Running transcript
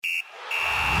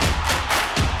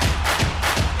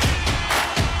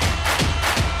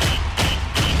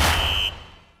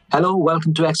Hello,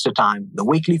 welcome to Extra Time, the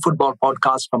weekly football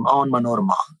podcast from On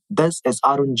Manorama. This is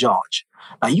Arun George.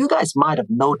 Now, you guys might have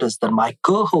noticed that my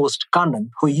co-host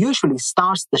Kannan, who usually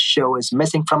starts the show, is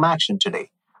missing from action today.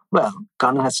 Well,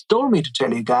 Kannan has told me to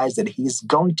tell you guys that he's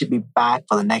going to be back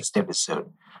for the next episode.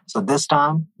 So this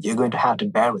time, you're going to have to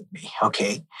bear with me,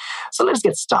 okay? So let's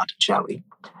get started, shall we?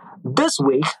 This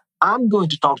week, I'm going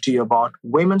to talk to you about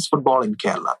women's football in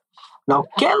Kerala. Now,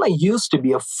 Kerala used to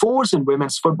be a force in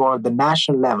women's football at the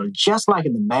national level, just like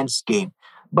in the men's game.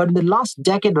 But in the last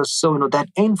decade or so, that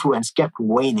influence kept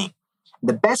waning.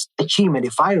 The best achievement,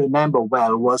 if I remember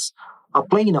well, was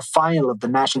playing in a final of the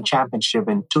national championship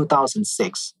in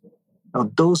 2006.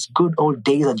 Now, those good old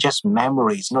days are just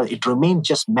memories. It remained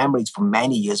just memories for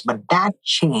many years, but that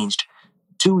changed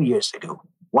 2 years ago.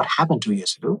 What happened 2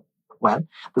 years ago? Well,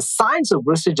 the signs of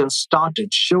resurgence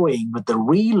started showing with the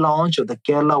relaunch of the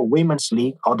Kerala Women's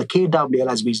League, or the KWL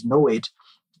as we know it,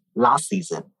 last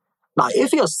season. Now,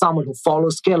 if you're someone who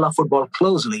follows Kerala football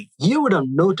closely, you would have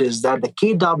noticed that the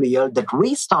KWL that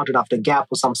restarted after a gap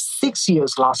of some 6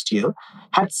 years last year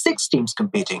had 6 teams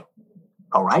competing.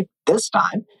 All right, this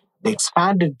time they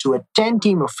expanded to a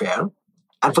 10-team affair.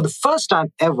 And for the first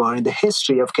time ever in the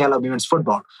history of Kerala women's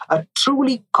football, a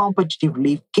truly competitive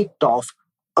league kicked off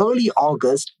early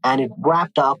August and it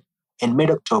wrapped up in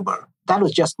mid-October. That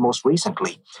was just most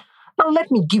recently. Now, let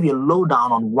me give you a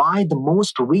lowdown on why the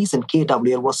most recent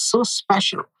KWL was so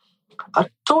special. A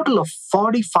total of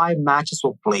 45 matches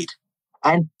were played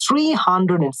and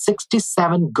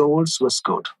 367 goals were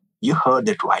scored. You heard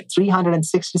it right,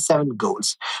 367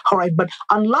 goals. All right, but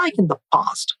unlike in the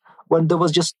past, when there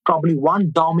was just probably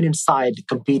one dominant side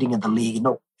competing in the league,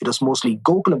 it was mostly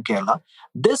Gokulam Kerala.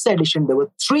 This edition, there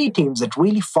were 3 teams that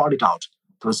really fought it out.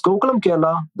 There was Gokulam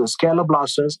Kerala, there was Kerala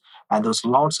Blasters, and there was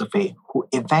Lords of A, who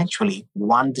eventually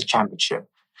won the championship.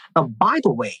 Now, by the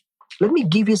way, let me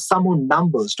give you some more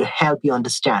numbers to help you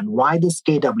understand why this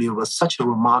KW was such a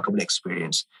remarkable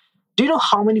experience. Do you know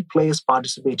how many players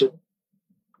participated?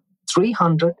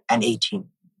 318.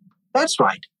 That's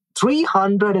right,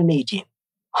 318.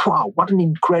 Wow, what an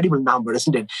incredible number,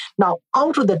 isn't it? Now,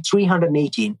 out of the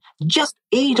 318, just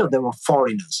 8 of them were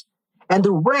foreigners. And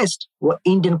the rest were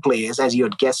Indian players, as you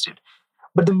had guessed it.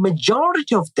 But the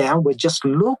majority of them were just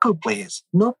local players,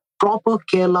 no proper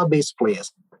Kerala-based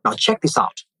players. Now, check this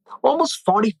out. Almost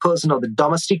 40% of the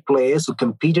domestic players who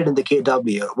competed in the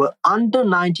KW were under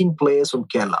 19 players from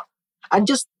Kerala. And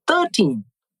just 13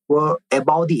 were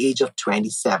above the age of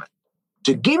 27.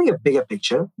 To give you a bigger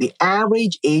picture, the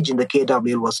average age in the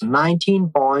KWL was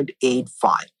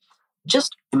 19.85.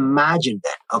 Just imagine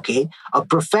that, okay? A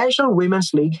professional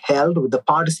women's league held with the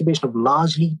participation of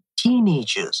largely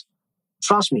teenagers.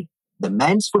 Trust me, the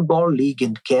men's football league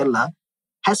in Kerala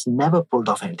has never pulled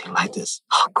off anything like this.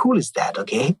 How cool is that,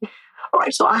 okay? All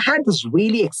right, so I had this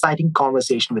really exciting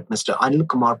conversation with Mr. Anil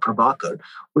Kumar Prabhakar,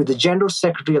 who is the General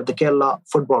Secretary of the Kerala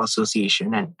Football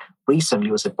Association and recently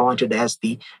was appointed as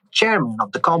the Chairman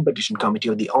of the Competition Committee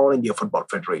of the All India Football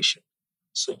Federation.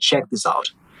 So check this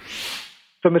out.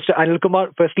 So, Mr. Anil Kumar,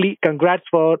 firstly, congrats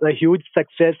for the huge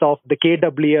success of the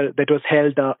KWL that was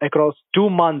held across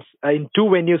 2 months in 2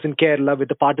 venues in Kerala with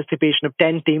the participation of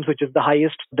 10 teams, which is the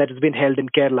highest that has been held in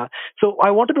Kerala. So,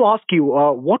 I wanted to ask you,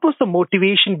 what was the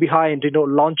motivation behind,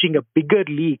 launching a bigger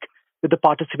league with the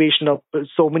participation of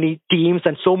so many teams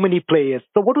and so many players?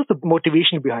 So, what was the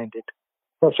motivation behind it?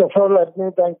 First of all, let me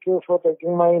thank you for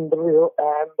taking my interview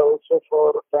and also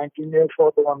for thanking you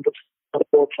for the wonderful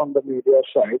support from the media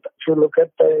side. If you look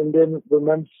at the Indian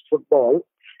women's football,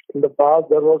 in the past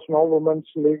there was no women's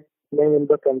league in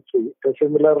the country.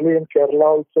 Similarly, in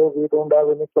Kerala also, we don't have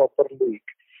any proper league.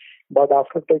 But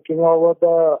after taking over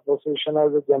the position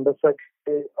as a General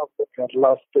Secretary of the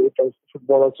Kerala State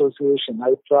Football Association,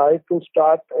 I tried to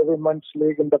start a women's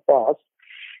league in the past.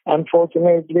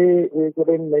 Unfortunately, we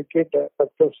couldn't make it a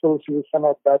successful season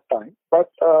at that time.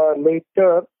 But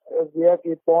later, we are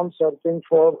keep on searching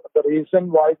for the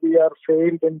reason why we are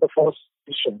failed in the first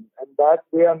position. And that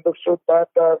we understood that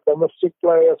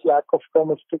lack of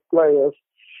domestic players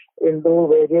into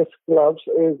various clubs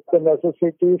is the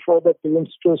necessity for the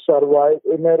teams to survive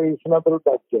in a reasonable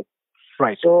budget.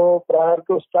 Right. So prior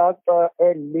to start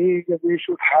a league, we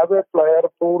should have a player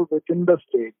pool within the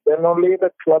state. Then only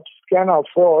the clubs can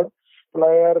afford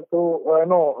player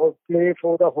to play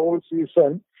for the whole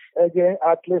season, again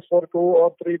at least for 2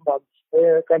 or 3 months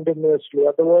continuously.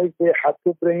 Otherwise, they have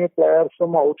to bring a player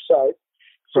from outside.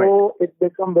 So It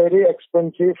became very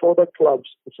expensive for the clubs.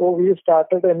 So we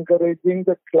started encouraging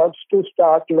the clubs to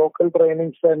start local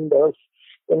training centers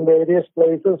in various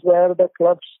places where the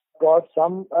clubs got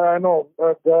some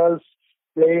girls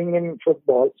playing in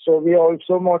football. So we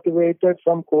also motivated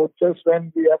some coaches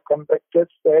when we have conducted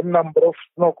a number of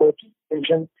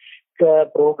coaching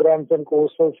programs and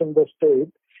courses in the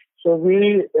state. So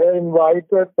we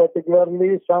invited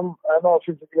particularly some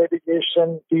physical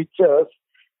education teachers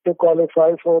to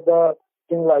qualify for the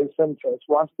licenses.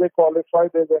 Once they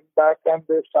qualified, they went back and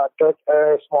they started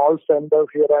a small center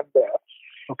here and there.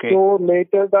 Okay. So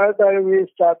later that we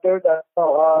started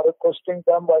requesting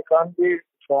them, why can't we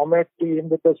form a team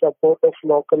with the support of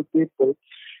local people?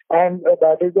 And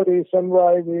that is the reason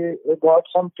why we got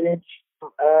some teams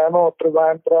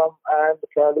Trivandrum and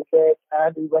Calicut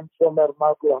and even from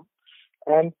Ernakulam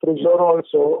and Thrissur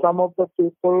also. Some of the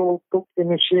people took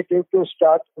initiative to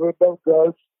start with the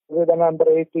girls with an under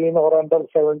 18 or under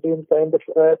 17 kind of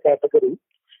category.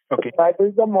 Okay. That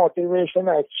is the motivation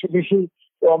actually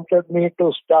prompted me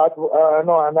to start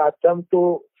an attempt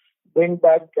to bring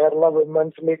back Kerala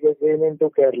Women's League again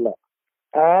into Kerala.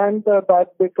 And that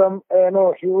became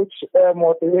huge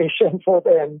motivation for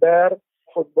the entire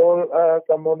football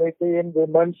community in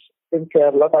women's in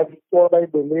Kerala. That is what I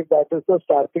believe. That is the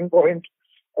starting point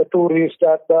to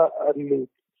restart the league.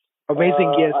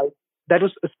 Amazing, yes. That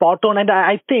was spot on. And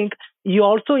I think you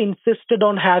also insisted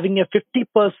on having a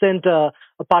 50%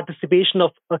 participation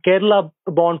of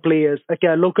Kerala-born players,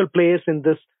 local players in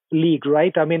this league,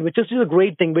 right? I mean, which is a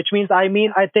great thing, which means, I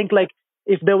think like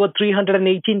if there were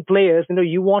 318 players,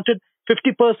 you wanted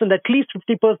 50%, at least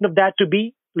 50% of that to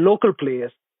be local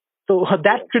players. So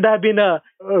that should have been a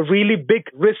really big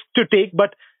risk to take,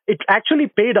 but it actually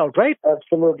paid out, right?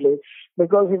 Absolutely.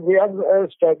 Because we have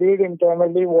studied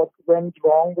internally what went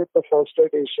wrong with the first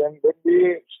edition. When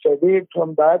we studied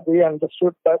from that, we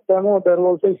understood that there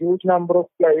was a huge number of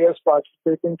players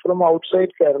participating from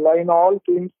outside Kerala in all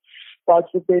teams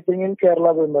participating in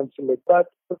Kerala Women's League. That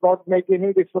does not make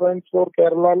any difference for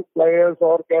Kerala players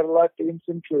or Kerala teams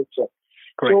in future.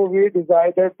 Correct. So we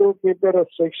decided to keep the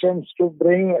restrictions to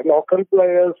bring local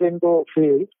players into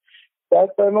field. That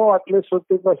at least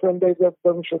 50% of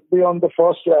them should be on the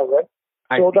first level.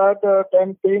 So that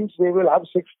 10 teams, we will have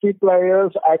 60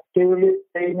 players actively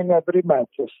playing in every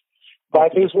matches.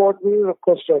 That is what we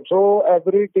requested. So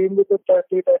every team with a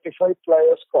 30-35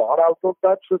 player score, out of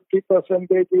that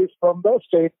 50% is from the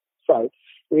state side.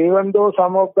 Even though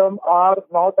some of them are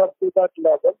not up to that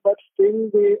level, but still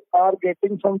we are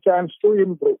getting some chance to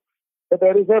improve. But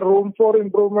there is a room for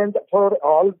improvement for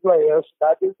all players.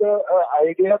 That is the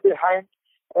idea behind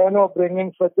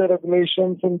bringing such a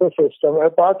regulations in the system.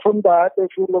 Apart from that,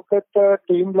 if you look at a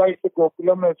team like the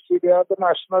Gokulam FC, they are the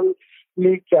National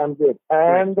League champion.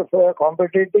 And for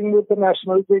competing with the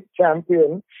National League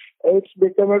champion, it's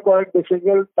become a quite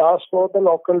difficult task for the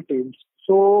local teams.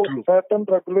 So certain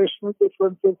regulational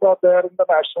differences are there in the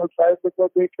national side because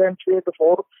they can create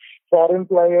 4 foreign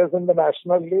players in the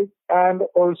National League, and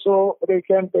also they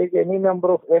can take any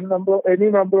number of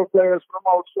players from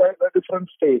outside a different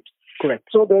state. Correct.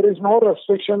 So there is no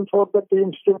restriction for the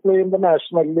teams to play in the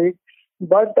National League.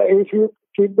 But if you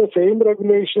keep the same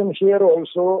regulation here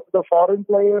also, the foreign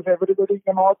players, everybody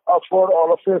cannot afford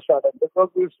all of a sudden because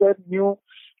we said new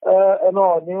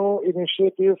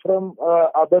initiative from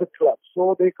other clubs.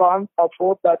 So they can't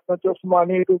afford that much of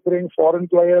money to bring foreign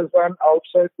players and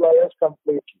outside players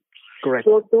completely. Correct.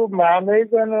 So to manage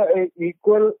an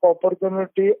equal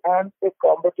opportunity and a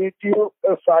competitive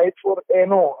side for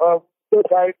the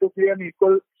side to be an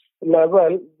equal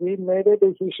level, we made a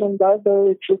decision that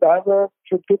it should have a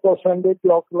 50%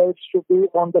 localized to be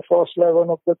on the first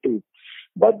level of the team.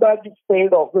 But that is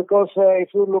paid off because if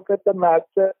you look at the match,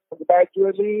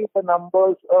 gradually the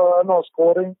numbers,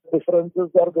 scoring differences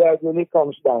are gradually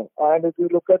comes down. And if you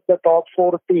look at the top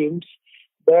 4 teams,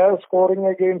 their scoring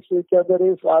against each other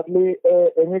is hardly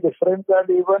any different, and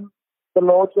even the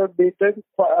Lords are beaten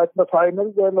at the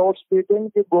final. The Lords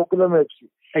beaten the Gokulam FC.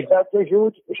 Exactly. That's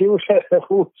a huge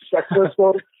success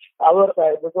for our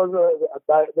side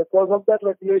because of that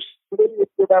regulation, it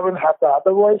could have happened.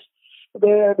 Otherwise,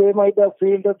 they might have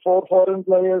fielded 4 foreign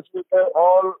players with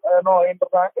all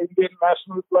Indian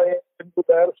national players into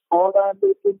their squad, and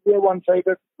it would be a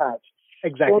one-sided match.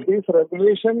 Exactly. So this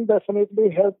regulation definitely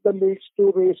helps the leagues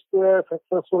to reach to a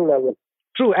successful level.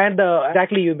 True, and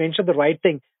exactly, you mentioned the right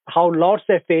thing. How Lords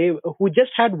FA, who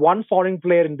just had 1 foreign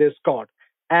player in their squad,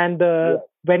 and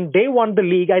when they won the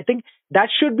league, I think that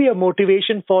should be a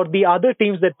motivation for the other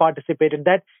teams that participated.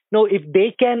 That if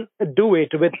they can do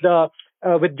it with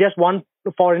just 1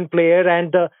 foreign player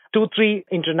and 2-3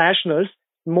 internationals,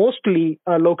 mostly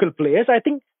local players, I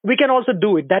think we can also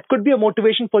do it. That could be a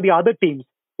motivation for the other teams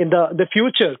in the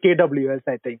future KWS,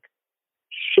 I think.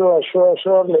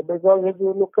 Surely. Because if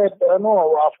you look at,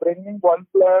 bringing one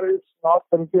player is not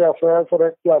simply affair for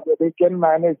a club. We can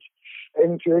manage.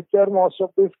 In future, most of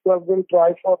these clubs will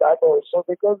try for that also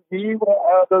because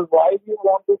that's why we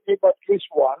want to keep at least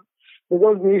one.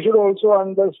 Because we should also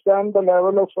understand the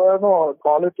level of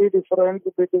quality difference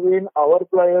between our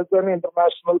players and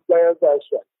international players as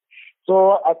well.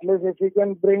 So at least if we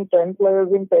can bring 10 players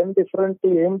in 10 different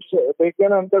teams, they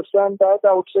can understand that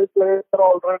outside players are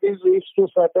already reached to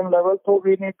certain level. So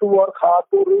we need to work hard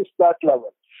to reach that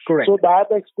level. Correct. So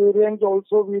that experience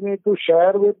also we need to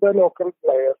share with the local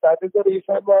players. That is the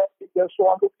reason why we just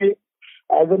want to keep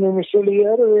as an initial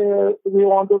year, we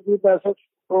want to keep as a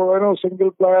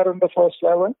single player in the first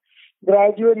 11.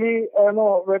 Gradually,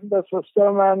 when the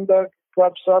system and the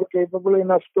clubs are capable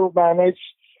enough to manage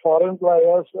foreign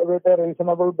players with a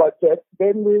reasonable budget,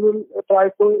 then we will try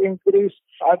to increase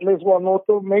at least one or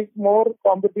to make more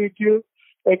competitive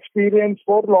experience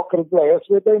for local players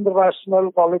with the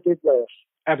international quality players.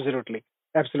 Absolutely.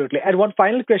 And one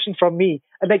final question from me.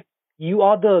 Like, you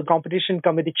are the competition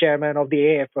committee chairman of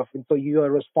the AFF, and so your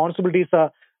responsibilities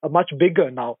are much bigger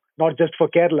now, not just for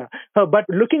Kerala. But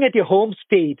looking at your home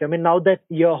state, I mean, now that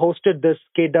you're hosted this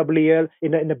KWL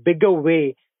in a bigger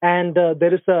way, and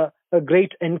there is a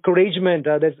great encouragement,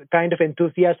 there's a kind of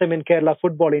enthusiasm in Kerala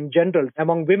football in general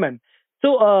among women.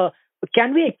 So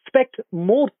can we expect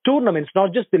more tournaments,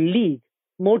 not just the league,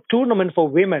 more tournaments for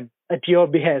women at your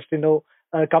behest,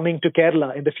 coming to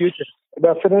Kerala in the future?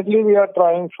 Definitely, we are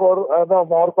trying for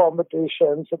more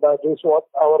competitions. That is what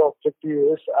our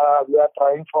objective is. We are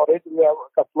trying for it. We have a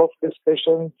couple of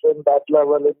discussions in that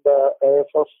level in the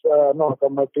AFF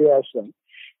committee as well.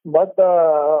 But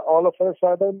all of a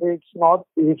sudden, it's not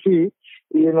easy.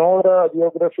 The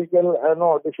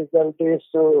geographical difficulties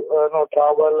to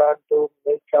travel and to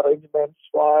make arrangements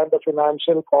and the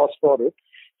financial cost for it.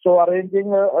 So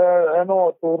arranging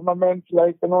tournaments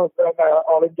like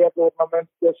All India tournament,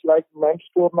 just like men's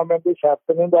tournament is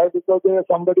happening, right? Because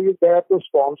somebody is there to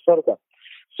sponsor them.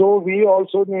 So we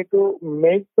also need to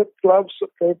make the clubs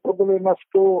capable enough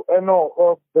to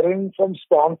bring some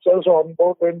sponsors on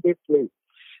board when we play.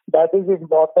 That is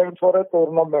important for a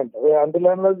tournament. Until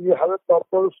unless you have a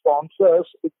proper sponsors,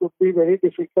 it could be very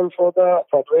difficult for the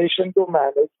federation to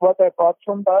manage. But apart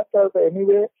from that,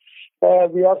 anyway,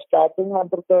 we are starting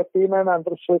under 13 and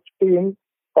under 15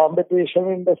 competition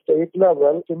in the state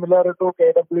level, similar to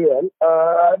KWL,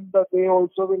 and they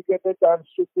also will get a chance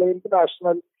to play in the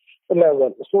national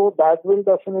level. So that will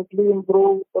definitely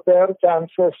improve their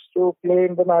chances to play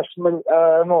in the national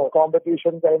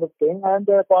competition kind of thing. And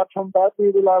apart from that, we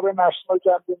will have a national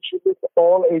championship with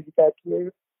all age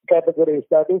categories.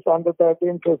 That is under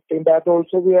 13, 15. That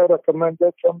also we have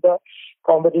recommended from the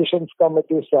competitions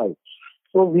committee side.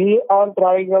 So we are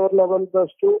trying our level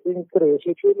best to increase.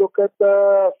 If you look at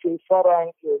the FIFA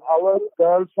ranking, our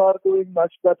girls are doing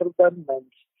much better than men.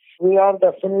 We are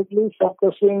definitely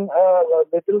focusing a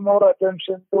little more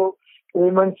attention to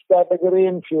women's category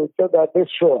in future, that is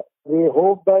sure. We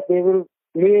hope that they will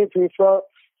play FIFA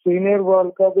Senior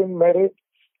World Cup in merit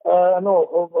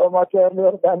much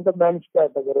earlier than the men's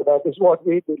category. That is what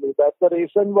we believe. That's the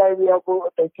reason why we are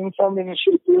taking some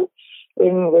initiative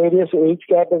in various age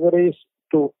categories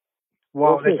too.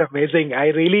 Wow, okay. That's amazing. I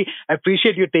really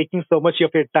appreciate you taking so much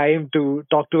of your time to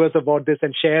talk to us about this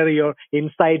and share your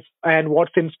insights and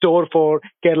what's in store for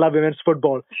Kerala women's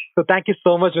football. So thank you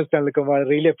so much, Mr. Anil Kumar. I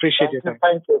really appreciate your time.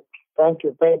 Thank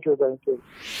you.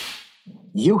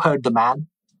 You heard the man.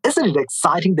 Isn't it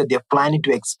exciting that they're planning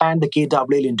to expand the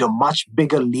KWL into a much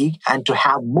bigger league and to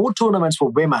have more tournaments for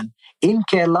women in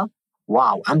Kerala?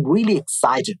 Wow, I'm really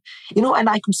excited. And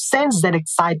I could sense that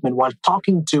excitement while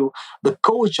talking to the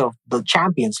coach of the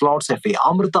champions, Lord's FA,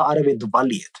 Amrita Aravind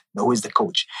Valliyat, who is the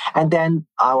coach. And then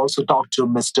I also talked to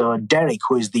Mr. Derek,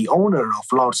 who is the owner of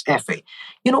Lord's FA.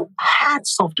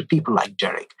 Hats off to people like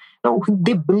Derek.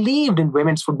 They believed in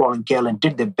women's football in Kerala and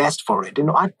did their best for it.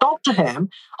 I talked to him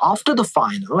after the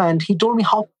final and he told me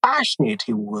how passionate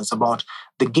he was about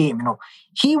the game.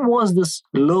 He was this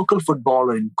local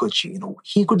footballer in Kochi.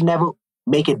 He could never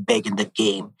make it big in the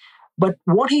game. But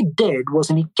what he did was,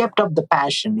 and he kept up the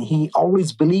passion. He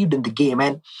always believed in the game.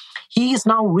 And he is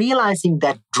now realizing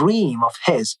that dream of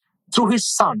his through his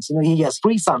sons. He has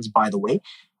 3 sons, by the way.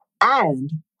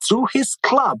 And through his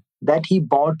club that he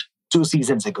bought 2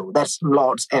 seasons ago. That's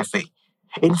Lord's FA.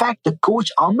 In fact, the coach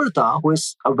Amrita, who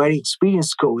is a very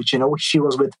experienced coach, she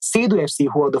was with Sedu FC,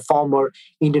 who are the former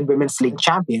Indian Women's League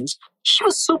champions. She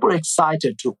was super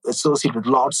excited to associate with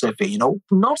Lord's FA,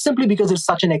 not simply because it's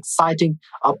such an exciting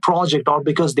project or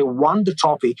because they won the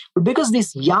trophy, but because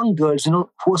these young girls, who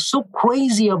are so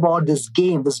crazy about this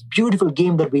game, this beautiful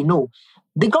game that we know,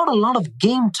 they got a lot of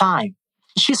game time.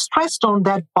 She stressed on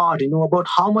that part, about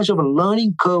how much of a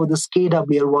learning curve this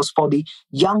KWL was for the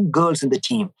young girls in the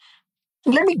team.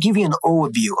 Let me give you an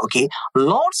overview, okay?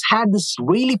 Lords had this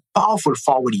really powerful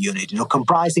forward unit,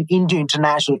 comprising India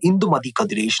international Indumati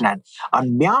Kadiresh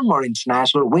and Myanmar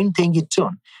international Winthengi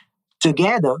Tun.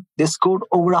 Together, they scored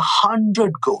over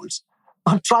 100 goals.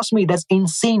 Trust me, that's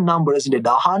insane number, isn't it?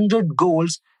 100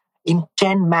 goals in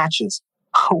 10 matches.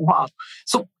 Wow.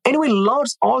 So anyway,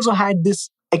 Lords also had this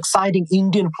exciting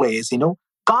Indian players,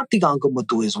 Kartik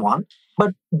Ankamuthu is one,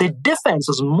 but the defense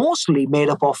was mostly made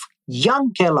up of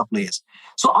young Kerala players.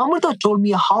 So Amrita told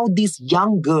me how these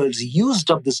young girls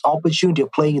used up this opportunity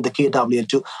of playing in the KWL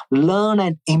to learn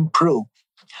and improve.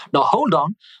 Now hold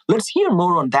on, let's hear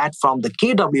more on that from the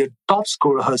KWL top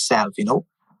scorer herself,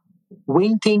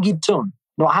 Winthengi Tun.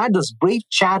 Now I had this brief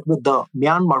chat with the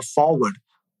Myanmar forward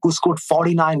who scored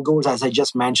 49 goals, as I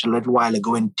just mentioned a little while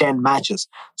ago, in 10 matches.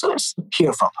 So let's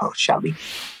hear from her, shall we?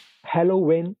 Hello,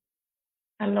 Win.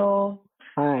 Hello.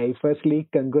 Hi. Firstly,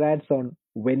 congrats on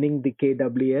winning the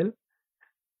KWL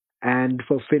and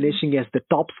for finishing as the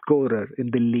top scorer in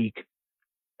the league.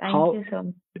 Thank you so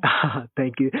much.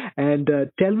 Thank you. And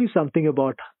tell me something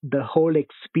about the whole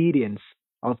experience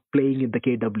of playing in the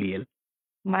KWL.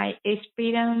 My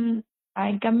experience,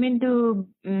 I come into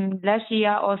last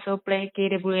year also play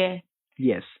KWL.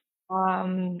 Yes.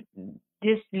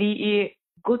 This league is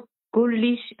good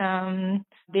league.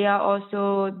 They are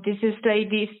also, this is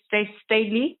state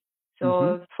league.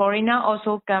 So foreigner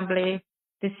also can play.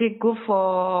 This is good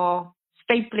for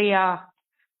state player.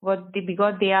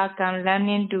 Because they are can learn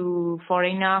into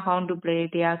foreigner how to play.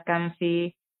 They are can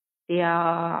see they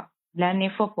are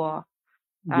learning football.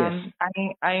 Yes.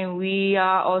 We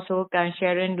are also can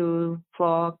sharing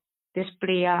for this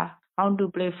player how to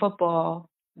play football.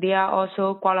 They are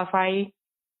also qualified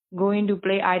going to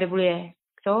play IWA.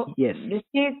 So yes,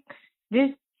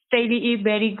 this study is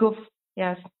very good.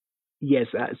 Yes. Yes.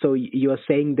 So you are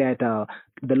saying that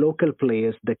the local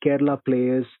players, the Kerala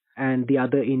players, and the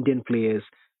other Indian players,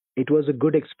 it was a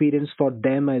good experience for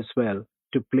them as well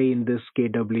to play in this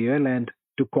KWL and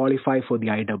to qualify for the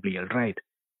IWL, right?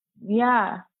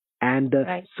 Yeah. And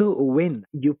right. So when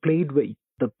you played with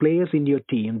the players in your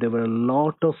team, there were a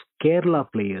lot of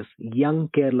Kerala players, young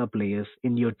Kerala players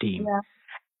in your team.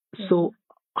 Yeah. So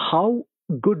how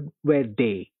good were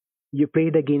they? You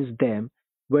played against them.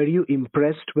 Were you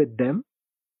impressed with them?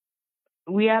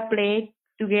 We are played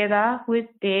together with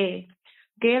the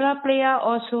Kerala player,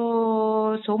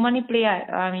 also so many players,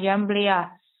 young players,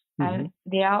 and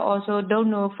they are also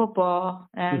don't know football,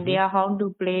 and they are how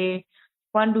to play,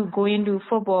 want to go into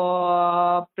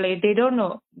football play. They don't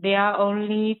know. They are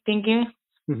only thinking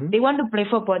they want to play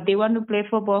football. They want to play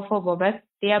football, but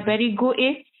they are very good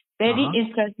in very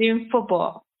interesting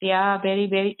football. They are very,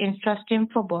 very interesting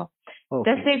football. Okay.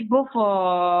 That's a good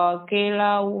for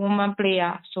Kerala woman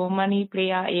player. So many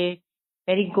player is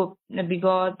very good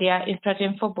because they are interested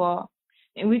in football.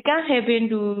 We can happen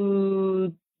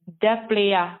to that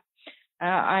player.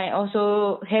 I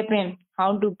also happen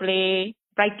how to play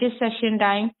practice session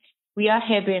time. We are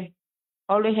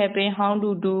always happen how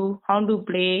to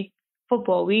play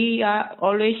football. We are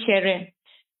always sharing,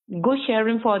 good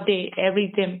sharing for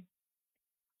everything.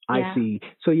 I see.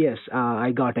 So yes,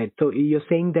 I got it. So you're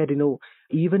saying that,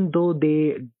 even though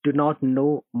they do not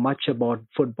know much about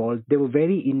football, they were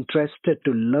very interested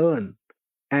to learn.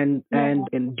 And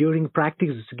during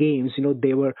practice games,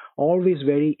 they were always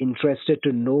very interested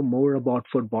to know more about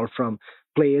football from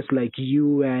players like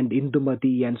you and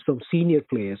Indumati and some senior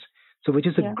players. So which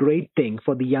is a great thing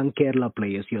for the young Kerala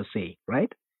players, you're saying,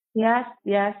 right? Yes.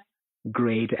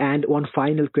 Great. And one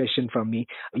final question from me.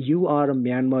 You are a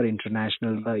Myanmar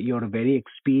international. You're a very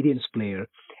experienced player.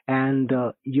 And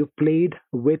you played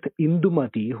with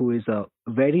Indumati, who is a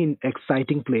very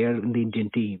exciting player in the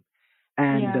Indian team.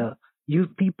 And you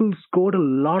people scored a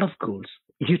lot of goals.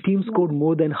 Your team scored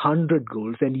more than 100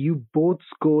 goals, and you both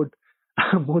scored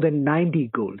more than 90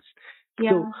 goals.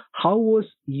 Yeah. So how was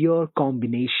your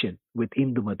combination with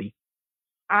Indumati?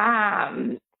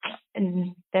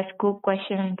 That's a good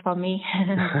question for me.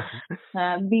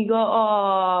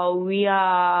 Because we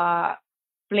are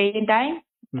playing time,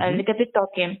 a little bit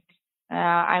talking.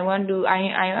 I want to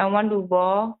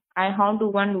ball. I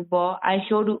want to ball. I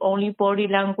show the only body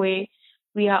language.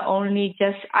 We are only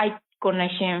just eye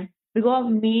connection. Because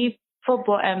me,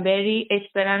 football, I'm very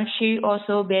experienced. She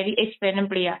also very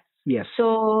experienced player. Yes.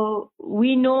 So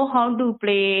we know how to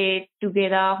play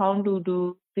together, how to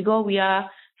do, because we are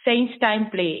same time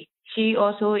play. She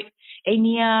also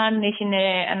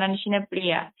national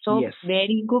player, so Yes.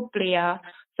 very good player.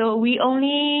 So we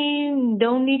only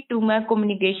don't need to make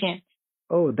communication.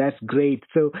 Oh, that's great.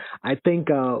 So I think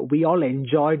we all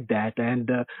enjoyed that, and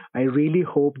I really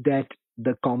hope that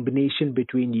the combination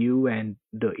between you and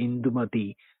the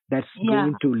Indumati that's Yeah.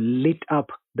 going to lit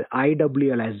up the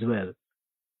IWL as well.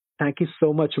 Thank you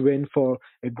so much, Win, for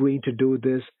agreeing to do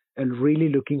this, and really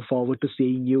looking forward to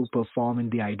seeing you perform in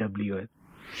the IWL.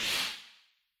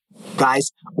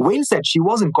 Guys, Wayne said she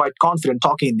wasn't quite confident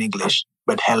talking in English.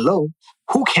 But hello,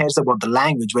 who cares about the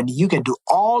language when you can do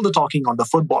all the talking on the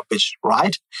football pitch,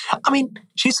 right? I mean,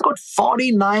 she scored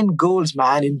 49 goals,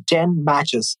 man, in 10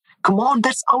 matches. Come on,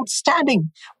 that's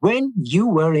outstanding. When you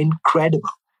were incredible.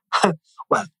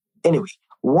 Well, anyway,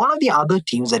 one of the other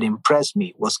teams that impressed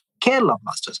me was Kerala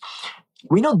Blasters.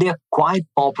 We know they're quite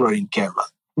popular in Kerala,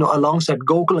 alongside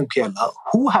Gokulam Kerala,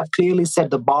 who have clearly set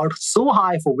the bar so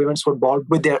high for women's football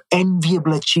with their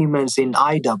enviable achievements in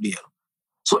IWL.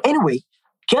 So anyway,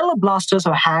 Kerala Blasters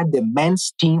have had their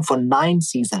men's team for 9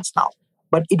 seasons now.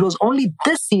 But it was only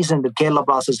this season that Kerala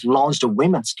Blasters launched a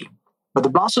women's team. But the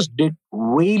Blasters did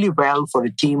really well for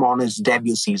a team on its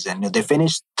debut season. They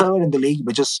finished third in the league,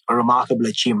 which is a remarkable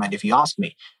achievement, if you ask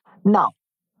me. Now,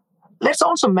 let's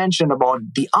also mention about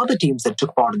the other teams that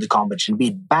took part in the competition, be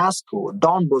it Basco,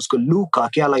 Don Bosco, Luca,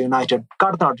 Kerala United,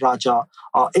 Karnataka Raja,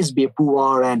 SBA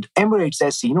Puar, and Emirates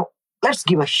SC. Let's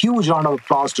give a huge round of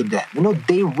applause to them.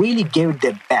 They really gave it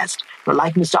their best.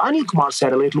 Like Mr. Anil Kumar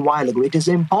said a little while ago, it is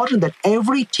important that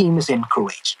every team is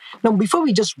encouraged. Now, before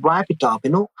we just wrap it up,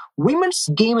 women's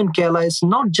game in Kerala is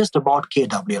not just about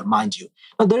KWL, mind you.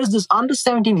 Now, there is this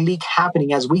under-17 league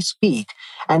happening as we speak,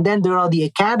 and then there are the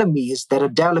academies that are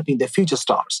developing their future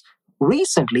stars.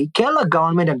 Recently, Kerala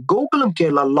government and Gokulam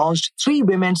Kerala launched 3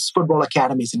 women's football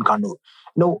academies in Kannur.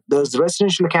 There's the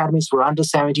residential academies for under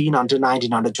 17, under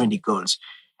 19, under 20 girls.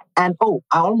 And I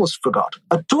almost forgot.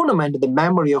 A tournament in the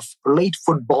memory of late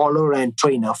footballer and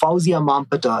trainer Fauzia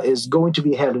Mampata is going to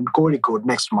be held in Kozhikode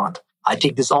next month. I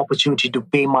take this opportunity to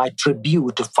pay my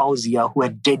tribute to Fauzia, who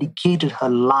had dedicated her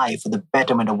life for the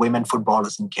betterment of women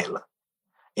footballers in Kerala.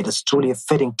 It is truly a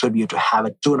fitting tribute to have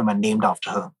a tournament named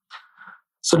after her.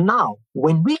 So now,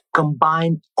 when we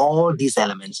combine all these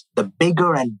elements, the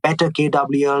bigger and better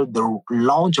KWL, the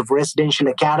launch of residential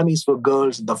academies for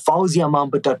girls, the Fauzia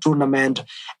Mampata tournament,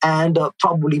 and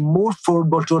probably more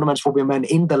football tournaments for women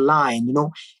in the line,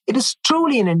 it is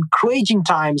truly an encouraging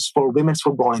times for women's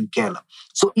football in Kerala.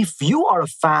 So if you are a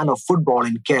fan of football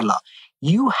in Kerala,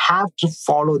 you have to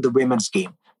follow the women's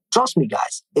game. Trust me,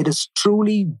 guys, it is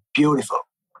truly beautiful.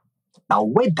 Now,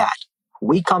 with that,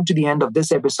 we come to the end of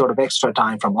this episode of Extra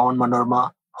Time from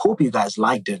Onmanorama. Hope you guys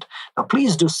liked it. Now,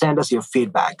 please do send us your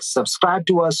feedback. Subscribe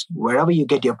to us wherever you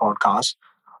get your podcasts.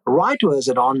 Write to us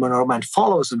at Onmanorama and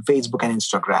follow us on Facebook and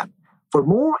Instagram. For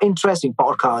more interesting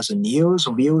podcasts and news,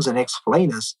 views, and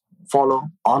explainers, follow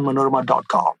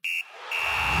onmanorama.com.